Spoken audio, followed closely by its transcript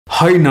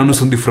Hi, ನಾನು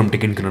Sandeep from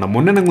tech in Kannada.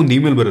 ಮೊನ್ನೆ ನಂಗೆ ಒಂದು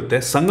ಇಮೇಲ್ ಬರುತ್ತೆ.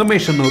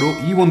 ಸಂಗಮೇಶ್ ಅನ್ನೋರು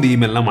ಈ ಒಂದು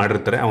ಇಮೇಲ್ನ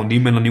ಮಾಡಿರ್ತಾರೆ. ಆ ಒಂದು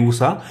ಇಮೇಲ್ನ ನೀವು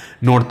ಸಹ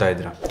ನೋಡ್ತಾ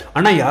ಇದ್ದೀರಾ.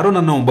 ಅಣ್ಣ, ಯಾರೋ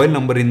ನನ್ನ ಮೊಬೈಲ್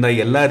ನಂಬರಿಂದ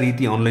ಎಲ್ಲ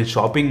ರೀತಿ ಆನ್ಲೈನ್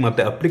ಶಾಪಿಂಗ್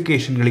ಮತ್ತು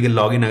ಅಪ್ಲಿಕೇಶನ್ಗಳಿಗೆ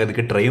ಲಾಗಿನ್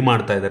ಆಗೋದಕ್ಕೆ ಟ್ರೈ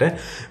ಮಾಡ್ತಾ ಇದ್ದಾರೆ.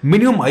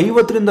 ಮಿನಿಮಮ್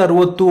 50ರಿಂದ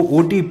 60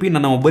 OTP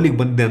ನನ್ನ ಮೊಬೈಲಿಗೆ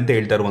ಬಂದಿದೆ ಅಂತ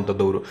ಹೇಳ್ತಾ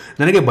ಇರುವಂಥದ್ದವರು.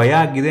 ನನಗೆ ಭಯ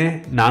ಆಗಿದೆ.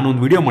 ನಾನು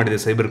ಒಂದು ವಿಡಿಯೋ ಮಾಡಿದೆ,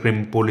 ಸೈಬರ್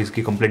ಕ್ರೈಮ್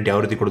ಪೊಲೀಸ್ಗೆ ಕಂಪ್ಲೇಂಟ್ ಯಾವ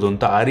ರೀತಿ ಕೊಡೋದು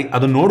ಅಂತ.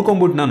 ಅದನ್ನು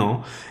ನೋಡ್ಕೊಂಬಿಟ್ಟು ನಾನು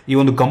ಈ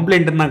ಒಂದು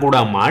ಕಂಪ್ಲೇಂಟನ್ನು ಕೂಡ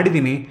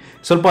ಮಾಡಿದ್ದೀನಿ.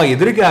 ಸ್ವಲ್ಪ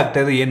ಹೆದರಿಕೆ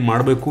ಆಗ್ತಾ ಇದೆ, ಏನು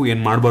ಮಾಡಬೇಕು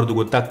ಏನು ಮಾಡಬಾರ್ದು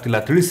ಗೊತ್ತಾಗ್ತಿಲ್ಲ,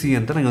 ತಿಳಿಸಿ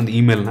ಅಂತ ನನಗೆ ಒಂದು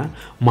ಇಮೇಲ್ನ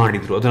ಮಾಡಿದ್ರು.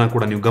 ಅದನ್ನು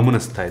ಕೂಡ ನೀವು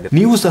ಗಮನಿಸ್ತಾ ಇದ್ದೀರಿ.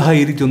 ನೀವು ಸಹ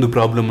ಈ ರೀತಿ ಒಂದು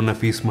ಪ್ರಾಬ್ಲಮ್ ಅನ್ನ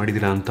ಫೇಸ್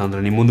ಮಾಡಿದ್ದೀರಾ ಅಂತ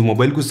ಅಂದ್ರೆ, ನಿಮ್ಮೊಂದು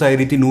ಮೊಬೈಲ್ಗೂ ಸಹ ಈ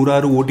ರೀತಿ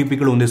 100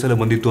 OTPಗಳು ಒಂದೇ ಸಲ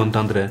ಬಂದಿತ್ತು ಅಂತ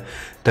ಅಂದ್ರೆ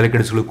ತಲೆ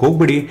ಕೆಡಿಸ್ಕೊಳ್ಳೋಕೆ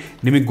ಹೋಗ್ಬಿಡಿ.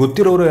 ನಿಮಗೆ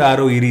ಗೊತ್ತಿರೋರು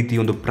ಯಾರೋ ಈ ರೀತಿ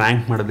ಒಂದು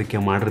ಪ್ರ್ಯಾಂಕ್ ಮಾಡೋದಕ್ಕೆ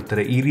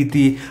ಮಾಡಿರ್ತಾರೆ. ಈ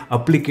ರೀತಿ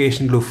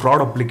ಅಪ್ಲಿಕೇಶನ್ಗಳು,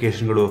 ಫ್ರಾಡ್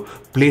ಅಪ್ಲಿಕೇಶನ್ಗಳು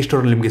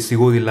ಪ್ಲೇಸ್ಟೋರಲ್ಲಿ ನಿಮಗೆ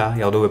ಸಿಗೋದಿಲ್ಲ.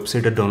 ಯಾವುದೋ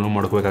ವೆಬ್ಸೈಟಲ್ಲಿ ಡೌನ್ಲೋಡ್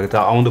ಮಾಡ್ಕೋಬೇಕಾಗುತ್ತೆ.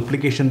 ಆ ಒಂದು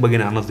ಅಪ್ಲಿಕೇಶನ್ ಬಗ್ಗೆ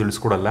ನಾನು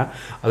ತಿಳಿಸ್ಕೊಡಲ್ಲ,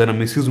 ಅದನ್ನು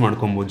ಮಿಸ್ಯೂಸ್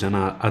ಮಾಡ್ಕೊಬೋದು ಜನ.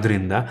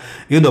 ಅದರಿಂದ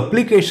ಈ ಒಂದು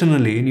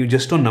ಅಪ್ಲಿಕೇಶನಲ್ಲಿ ನೀವು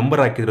ಜಸ್ಟ್ ಒಂದು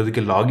ನಂಬರ್ ಹಾಕಿದ್ರೆ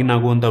ಅದಕ್ಕೆ ಲಾಗಿನ್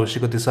ಆಗುವಂಥ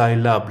ಅವಶ್ಯಕತೆ ಸಹ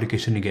ಇಲ್ಲ.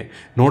 ಅಪ್ಲಿಕೇಶನ್ಗೆ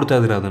ನೋಡ್ತಾ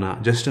ಇದ್ರೆ ಅದನ್ನು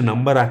ಜಸ್ಟ್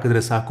ನಂಬರ್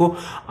ಹಾಕಿದ್ರೆ ಸಾಕು.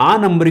 ಆ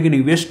ನಂಬರಿಗೆ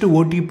ನೀವು ಎಷ್ಟು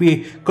OTP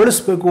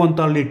ಕಳಿಸ್ಬೇಕು ಅಂತ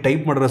ಅಲ್ಲಿ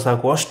ಟೈಪ್ ಮಾಡಿದ್ರೆ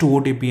ಸಾಕು, ಅಷ್ಟು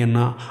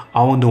OTPಯನ್ನು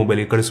ಆ ಒಂದು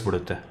ಮೊಬೈಲಿಗೆ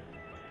ಕಳಿಸ್ಬಿಡುತ್ತೆ.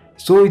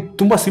 ಸೊ ಇದು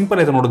ತುಂಬ ಸಿಂಪಲ್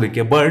ಆಯಿತು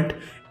ನೋಡೋದಕ್ಕೆ. ಬಟ್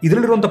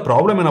ಇದರಲ್ಲಿರುವಂಥ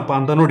ಪ್ರಾಬ್ಲಮ್ ಏನಪ್ಪ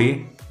ಅಂತ ನೋಡಿ,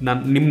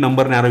 ನಿಮ್ಮ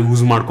ನಂಬರ್ನ ಯಾರೋ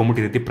ಯೂಸ್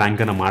ಮಾಡ್ಕೊಂಬಿಟ್ಟು ಈ ರೀತಿ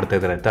ಪ್ರ್ಯಾಂಕನ್ನು ಮಾಡ್ತಾ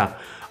ಇದ್ದಾರೆ ಆಯಿತಾ.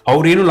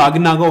 ಅವ್ರೇನು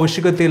ಲಾಗಿನ್ ಆಗೋ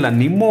ಅವಶ್ಯಕತೆ ಇಲ್ಲ.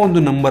 ನಿಮ್ಮ ಒಂದು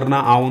ನಂಬರ್ನ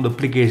ಆ ಒಂದು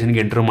ಅಪ್ಲಿಕೇಶನ್ಗೆ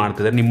ಎಂಟರ್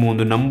ಮಾಡ್ತಿದ್ದಾರೆ. ನಿಮ್ಮ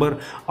ಒಂದು ನಂಬರ್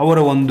ಅವರ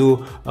ಒಂದು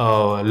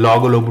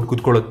ಲಾಗಲ್ಲಿ ಹೋಗ್ಬಿಟ್ಟು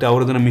ಕೂತ್ಕೊಳ್ಳುತ್ತೆ.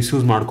 ಅವರು ಅದನ್ನು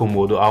ಮಿಸ್ಯೂಸ್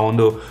ಮಾಡ್ಕೊಬೋದು. ಆ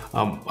ಒಂದು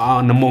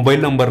ನಮ್ಮ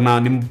ಮೊಬೈಲ್ ನಂಬರ್ನ,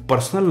 ನಿಮ್ಮ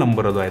ಪರ್ಸ್ನಲ್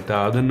ನಂಬರ್ ಅದು ಆಯಿತಾ,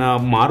 ಅದನ್ನು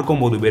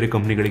ಮಾರ್ಕೊಬೋದು ಬೇರೆ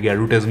ಕಂಪ್ನಿಗಳಿಗೆ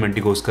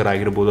ಅಡ್ವರ್ಟೈಸ್ಮೆಂಟಿಗೋಸ್ಕರ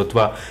ಆಗಿರ್ಬೋದು,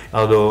 ಅಥವಾ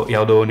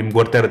ಯಾವುದೋ ನಿಮ್ಗೆ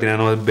ಗೊತ್ತಾ ಇರುತ್ತೆ,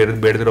 ಏನೋ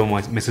ಬೇಡದಿರೋ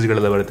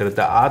ಮೆಸೇಜ್ಗಳೆಲ್ಲ ಬರ್ತಾ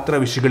ಇರುತ್ತೆ. ಆ ಥರ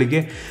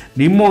ವಿಷಯಗಳಿಗೆ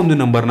ನಿಮ್ಮ ಒಂದು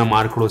ನಂಬರ್ನ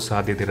ಮಾರ್ಕೊಳ್ಳೋ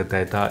ಸಾಧ್ಯತೆ ಇರುತ್ತೆ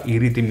ಆಯಿತಾ. ಈ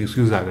ರೀತಿ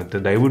ಮಿಸ್ಯೂಸ್ ಆಗುತ್ತೆ.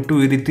 ದಯವಿಟ್ಟು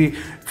ಈ ರೀತಿ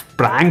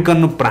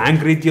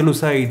ಪ್ರ್ಯಾಂಕ್ ರೀತಿಯಲ್ಲೂ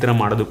ಸಹ ಈ ಥರ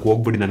ಮಾಡೋದಕ್ಕೆ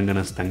ಹೋಗ್ಬಿಡಿ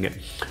ನನಗನ್ನಿಸ್ದಂಗೆ.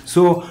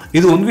 ಸೊ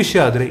ಇದು ಒಂದು ವಿಷಯ.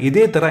 ಆದರೆ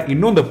ಇದೇ ಥರ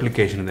ಇನ್ನೊಂದು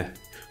ಅಪ್ಲಿಕೇಶನ್ ಇದೆ,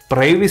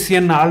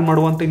 ಪ್ರೈವಸಿಯನ್ನು ಹಾಳು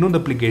ಮಾಡುವಂಥ ಇನ್ನೊಂದು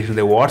ಅಪ್ಲಿಕೇಶನ್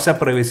ಇದೆ, ವಾಟ್ಸಪ್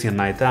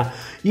ಪ್ರೈವಸಿಯನ್ನು ಆಯಿತಾ.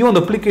 ಈ ಒಂದು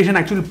ಅಪ್ಲಿಕೇಶನ್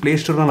ಆ್ಯಕ್ಚುಲಿ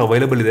ಪ್ಲೇಸ್ಟೋರ್ನಲ್ಲಿ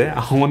ಅವೈಲೇಬಲ್ ಇದೆ.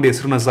 ಆ ಒಂದು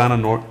ಹೆಸರನ್ನ ಸಹ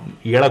ನಾನು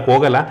ಹೇಳೋಕ್ಕೆ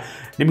ಹೋಗಲ್ಲ,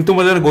 ನಿಮ್ಗೆ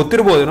ತುಂಬ ಜನ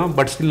ಗೊತ್ತಿರ್ಬೋದೇನೋ,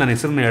 ಬಟ್ ಸ್ಟಿಲ್ ನಾನು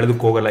ಹೆಸರನ್ನ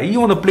ಹೇಳೋದಕ್ಕೆ ಹೋಗಲ್ಲ. ಈ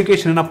ಒಂದು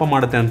ಅಪ್ಲಿಕೇಶನ್ ಏನಪ್ಪ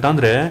ಮಾಡುತ್ತೆ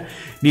ಅಂತಂದರೆ,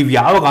 ನೀವು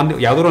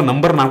ಯಾವುದಾದ್ರು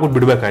ನಂಬರ್ನ ಹಾಕ್ಬಿಟ್ಟು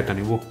ಬಿಡಬೇಕಾಯ್ತಾ.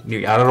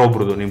 ನೀವು ಯಾರೋ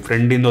ಒಬ್ರದ್ದು ನಿಮ್ಮ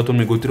ಫ್ರೆಂಡಿಂದ ಅಥವಾ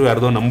ನಿಮಗೆ ಗೊತ್ತಿರೋ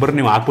ಯಾರ್ದೋ ನಂಬರ್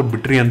ನೀವು ಹಾಕ್ಬಿಟ್ಟು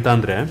ಬಿಟ್ರಿ ಅಂತ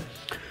ಅಂದರೆ,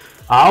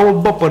 ಆ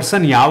ಒಬ್ಬ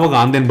ಪರ್ಸನ್ ಯಾವಾಗ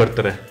ಆನ್ಲೈನ್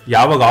ಬರ್ತಾರೆ,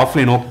 ಯಾವಾಗ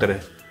ಆಫ್ಲೈನ್ ಹೋಗ್ತಾರೆ,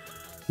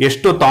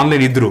 ಎಷ್ಟೊತ್ತು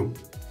ಆನ್ಲೈನ್ ಇದ್ದರು,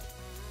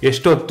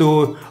 ಎಷ್ಟೊತ್ತು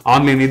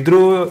ಆನ್ಲೈನ್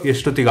ಇದ್ದರು,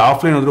 ಎಷ್ಟೊತ್ತಿಗೆ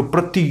ಆಫ್ಲೈನ್ ಹೋದ್ರು,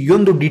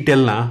 ಪ್ರತಿಯೊಂದು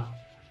ಡೀಟೇಲ್ನ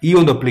ಈ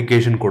ಒಂದು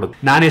ಅಪ್ಲಿಕೇಶನ್ ಕೊಡುತ್ತೆ.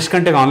 ನಾನು ಎಷ್ಟು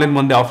ಗಂಟೆಗೆ ಆನ್ಲೈನ್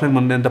ಬಂದೆ, ಆಫ್ಲೈನ್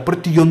ಬಂದೆ ಅಂತ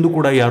ಪ್ರತಿಯೊಂದು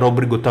ಕೂಡ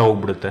ಯಾರೊಬ್ಬರಿಗೆ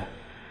ಗೊತ್ತಾಗೋಗ್ಬಿಡುತ್ತೆ.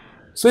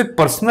 ಸೊ ಇದು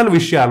ಪರ್ಸ್ನಲ್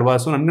ವಿಷಯ ಅಲ್ವಾ.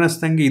 ಸೊ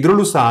ನನಗನ್ನಿಸ್ದಂಗೆ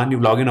ಇದರಲ್ಲೂ ಸಹ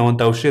ನೀವು ಲಾಗಿನ್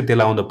ಆಗುವಂಥ ಅವಶ್ಯಕತೆ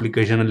ಇಲ್ಲ. ಒಂದು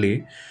ಅಪ್ಲಿಕೇಶನಲ್ಲಿ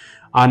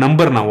ಆ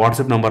ನಂಬರ್ನ,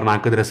 ವಾಟ್ಸಪ್ ನಂಬರ್ನ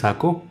ಹಾಕಿದ್ರೆ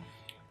ಸಾಕು,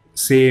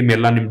 ಸೇಮ್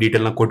ಎಲ್ಲ ನಿಮ್ಮ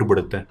ಡೀಟೇಲ್ನ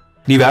ಕೊಟ್ಟುಬಿಡುತ್ತೆ.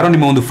 ನೀವು ಯಾರೋ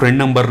ನಿಮ್ಮ ಒಂದು ಫ್ರೆಂಡ್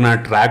ನಂಬರ್ನ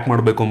ಟ್ರ್ಯಾಕ್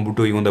ಮಾಡಬೇಕು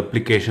ಅಂದ್ಬಿಟ್ಟು ಈ ಒಂದು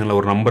ಅಪ್ಲಿಕೇಶನ್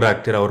ಅವ್ರ ನಂಬರ್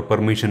ಹಾಕ್ತೀರಾ, ಅವ್ರ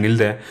ಪರ್ಮಿಷನ್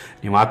ಇಲ್ಲದೆ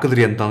ನೀವು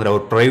ಹಾಕಿದ್ರಿ ಅಂತಂದರೆ,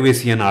 ಅವ್ರ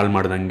ಪ್ರೈವೇಸಿಯನ್ನು ಹಾಳು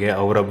ಮಾಡ್ದಂಗೆ,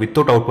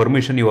 ವಿತೌಟ್ ಅವ್ರ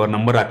ಪರ್ಮಿಷನ್ ನೀವು ಅವ್ರ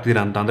ನಂಬರ್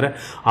ಹಾಕ್ತೀರಾ ಅಂತಂದರೆ,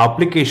 ಆ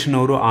ಅಪ್ಲಿಕೇಶನ್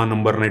ಅವರು ಆ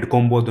ನಂಬರ್ನ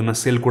ಇಟ್ಕೊಬೋದು, ಅದನ್ನು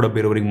ಸೇಲ್ ಕೂಡ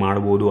ಬೇರೆಯವ್ರಿಗೆ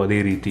ಮಾಡ್ಬೋದು. ಅದೇ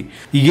ರೀತಿ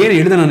ಈಗೇನು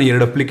ಹೇಳಿದೆ ನಾನು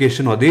 2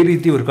 ಅಪ್ಲಿಕೇಶನ್, ಅದೇ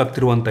ರೀತಿ ವರ್ಕ್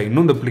ಆಗ್ತಿರುವಂಥ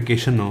ಇನ್ನೊಂದು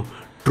ಅಪ್ಲಿಕೇಶನ್ನು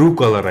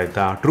Trcker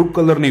ಆಯಿತಾ.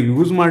 Trcker ನೀವು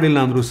ಯೂಸ್ ಮಾಡಿಲ್ಲ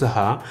ಅಂದರೂ ಸಹ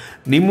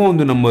ನಿಮ್ಮ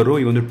ಒಂದು ನಂಬರು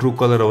ಈ ಒಂದು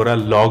Trcker ಅವರ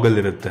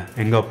ಲಾಗಲ್ಲಿರುತ್ತೆ.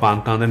 ಹೆಂಗಪ್ಪ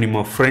ಅಂತ ಅಂದರೆ, ನಿಮ್ಮ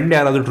ಫ್ರೆಂಡ್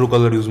ಯಾರಾದರೂ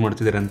Trcker ಯೂಸ್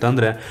ಮಾಡ್ತಿದ್ದಾರೆ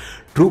ಅಂತಂದರೆ,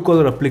 Trcker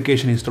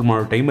ಅಪ್ಲಿಕೇಶನ್ ಇನ್ಸ್ಟಾಲ್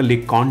ಮಾಡೋ ಟೈಮಲ್ಲಿ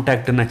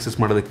ಕಾಂಟ್ಯಾಕ್ಟನ್ನು ಆಕ್ಸೆಸ್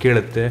ಮಾಡೋದಕ್ಕೆ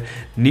ಕೇಳುತ್ತೆ.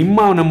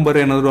 ನಿಮ್ಮ ನಂಬರ್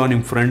ಏನಾದರೂ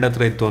ನಿಮ್ಮ ಫ್ರೆಂಡ್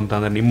ಹತ್ರ ಇತ್ತು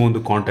ಅಂತಂದರೆ, ನಿಮ್ಮ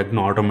ಒಂದು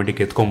ಕಾಂಟ್ಯಾಕ್ಟ್ನ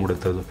ಆಟೋಮೆಟಿಕ್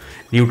ಎತ್ಕೊಂಡ್ಬಿಡುತ್ತೆ ಅದು.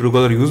 ನೀವು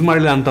Trcker ಯೂಸ್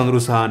ಮಾಡಿಲ್ಲ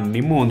ಅಂತಂದರೂ ಸಹ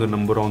ನಿಮ್ಮ ಒಂದು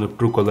ನಂಬರ್ ಒಂದು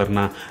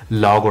Trckerನ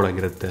ಲಾಗ್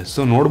ಒಳಗಿರುತ್ತೆ.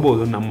 ಸೊ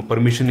ನೋಡ್ಬೋದು, ನಮ್ಮ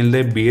ಪರ್ಮಿಷನ್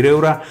ಇಲ್ಲದೆ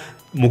ಬೇರೆಯವರ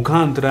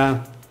ಮುಖಾಂತರ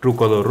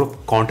Trcker ಅವರು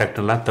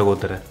ಕಾಂಟ್ಯಾಕ್ಟೆಲ್ಲ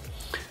ತಗೋತಾರೆ.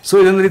 ಸೊ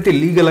ಇದೊಂದು ರೀತಿ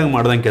ಲೀಗಲಾಗಿ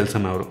ಮಾಡ್ದಂಗೆ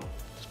ಕೆಲಸನ ಅವರು,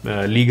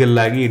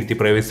 ಲೀಗಲ್ಲಾಗಿ ಈ ರೀತಿ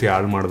ಪ್ರೈವಸಿ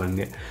ಹಾಳು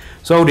ಮಾಡ್ದಂಗೆ.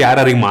 ಸೊ ಅವ್ರು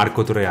ಯಾರಿಗೆ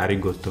ಮಾರ್ಕೋತಾರೋ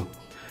ಯಾರಿಗೆ ಗೊತ್ತು.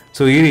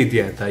 ಸೊ ಈ ರೀತಿ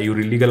ಆಯಿತಾ, ಇವ್ರು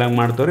ಇಲ್ಲಿಗಲಾಗಿ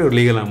ಮಾಡ್ತಾರೆ, ಇವ್ರು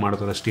ಲೀಗಲಾಗಿ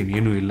ಮಾಡ್ತಾರೆ, ಅಷ್ಟೇ,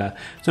 ಇನ್ನೇನೂ ಇಲ್ಲ.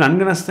 ಸೊ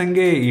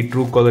ನನಗನ್ನಿಸ್ದಂಗೆ ಈ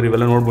Trcker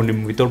ಇವೆಲ್ಲ ನೋಡ್ಬೋದು,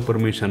 ನಿಮ್ಮ ವಿತೌಟ್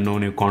ಪರ್ಮಿಷನ್ನು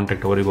ನೀವು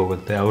ಕಾಂಟ್ಯಾಕ್ಟ್ ಅವ್ರಿಗೆ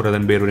ಹೋಗುತ್ತೆ, ಅವ್ರು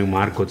ಅದನ್ನು ಬೇರೆಯವ್ರಿಗೆ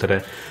ಮಾರ್ಕೋತಾರೆ.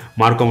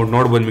 ಮಾರ್ಕೊಂಬಿಟ್ಟು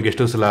ನೋಡ್ಬೋದು ನಿಮಗೆ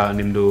ಎಷ್ಟೋ ಸಲ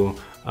ನಿಮ್ಮದು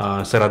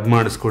ಸರ್ ಅದು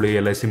ಮಾಡಿಸ್ಕೊಳ್ಳಿ,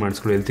 LIC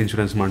ಮಾಡಿಸ್ಕೊಳ್ಳಿ, ಹೆಲ್ತ್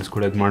ಇನ್ಶೂರೆನ್ಸ್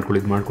ಮಾಡಿಸ್ಕೊಳ್ಳಿ, ಅದು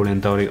ಮಾಡ್ಕೊಳ್ಳಿ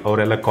ಅಂತ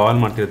ಅವರೆಲ್ಲ ಕಾಲ್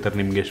ಮಾಡ್ತಿರ್ತಾರೆ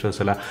ನಿಮಗೆ ಎಷ್ಟೋ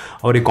ಸಲ.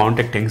 ಅವ್ರಿಗೆ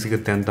ಕಾಂಟ್ಯಾಕ್ಟ್ ಹೆಂಗೆ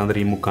ಸಿಗುತ್ತೆ ಅಂತಂದರೆ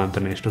ಈ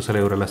ಮುಖಾಂತರ ಎಷ್ಟೋ ಸಲ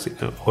ಇವರೆಲ್ಲ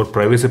ಅವ್ರ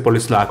ಪ್ರೈವಸಿ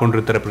ಪಾಲಿಸಿಲಿ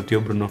ಹಾಕೊಂಡಿರ್ತಾರೆ.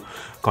 ಪ್ರತಿಯೊಬ್ಬರೂ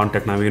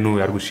ಕಾಂಟ್ಯಾಕ್ಟ್ ನಾವೇನು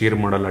ಯಾರಿಗೂ ಶೇರ್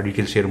ಮಾಡಲ್ಲ,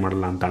 ಡೀಟೇಲ್ಸ್ ಶೇರ್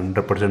ಮಾಡಲ್ಲ ಅಂತ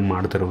 100%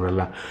 ಮಾಡ್ತಾರೆ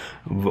ಅವರೆಲ್ಲ.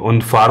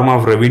 ಒಂದು ಫಾರ್ಮ್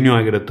ಆಫ್ ರೆವಿನ್ಯೂ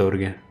ಆಗಿರುತ್ತೆ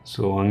ಅವ್ರಿಗೆ.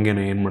 ಸೊ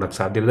ಹಂಗೇನೆ ಏನು ಮಾಡೋಕ್ಕೆ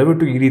ಸಾಧ್ಯ ಇಲ್ಲ.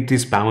 ದಯವಿಟ್ಟು ಈ ರೀತಿ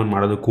ಸ್ಪ್ಯಾಮನ್ನು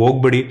ಮಾಡೋದಕ್ಕೆ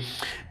ಹೋಗ್ಬೇಡಿ.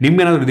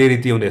 ನಿಮ್ಗೇನಾದರೂ ಇದೇ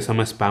ರೀತಿ ಒಂದು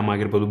SMS ಸ್ಪ್ಯಾಮ್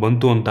ಆಗಿರ್ಬೋದು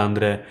ಬಂತು ಅಂತ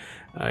ಅಂದರೆ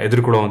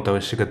ಎದುರುಕೊಡುವಂಥ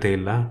ಅವಶ್ಯಕತೆ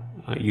ಇಲ್ಲ.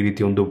 ಈ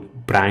ರೀತಿ ಒಂದು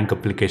ಪ್ರ್ಯಾಂಕ್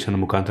ಅಪ್ಲಿಕೇಶನ್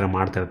ಮುಖಾಂತರ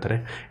ಮಾಡ್ತಾ ಇರ್ತಾರೆ,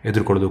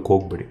 ಎದುರುಕೊಳ್ಳೋದಕ್ಕೆ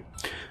ಹೋಗ್ಬೇಡಿ.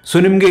 ಸೊ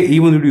ನಿಮಗೆ ಈ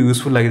ಒಂದು ವಿಡಿಯೋ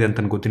ಯೂಸ್ಫುಲ್ ಆಗಿದೆ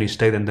ಅಂತ ಅನ್ಕೋತೀನಿ,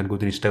 ಇಷ್ಟ ಇದೆ ಅಂತ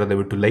ಅನ್ಕೋತೀನಿ. ಇಷ್ಟ ಆಗಿದೆ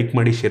ದಯವಿಟ್ಟು ಲೈಕ್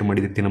ಮಾಡಿ, ಶೇರ್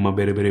ಮಾಡಿರ್ತೀನಿ. ನಮ್ಮ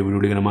ಬೇರೆ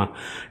ವಿಡಿಯೋಗಳಿಗೆ ನಮ್ಮ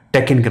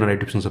ಟೆಕ್ ಇನ್ ಕನ್ನಡ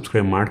ಟಿಪ್ಸ್ನ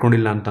ಸಬ್ಸ್ಕ್ರೈಬ್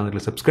ಮಾಡ್ಕೊಂಡಿಲ್ಲ ಅಂತ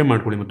ಅಂದರೆ ಸಬ್ಸ್ಕ್ರೈಬ್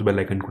ಮಾಡ್ಕೊಳ್ಳಿ, ಮತ್ತು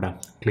ಬೆಲ್ ಐಕನ್ ಕೂಡ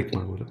ಕ್ಲಿಕ್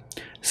ಮಾಡ್ಬೋದು.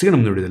 ಸಿಗೋಣ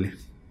ನಮ್ಮ ವಿಡಿಯೋದಲ್ಲಿ.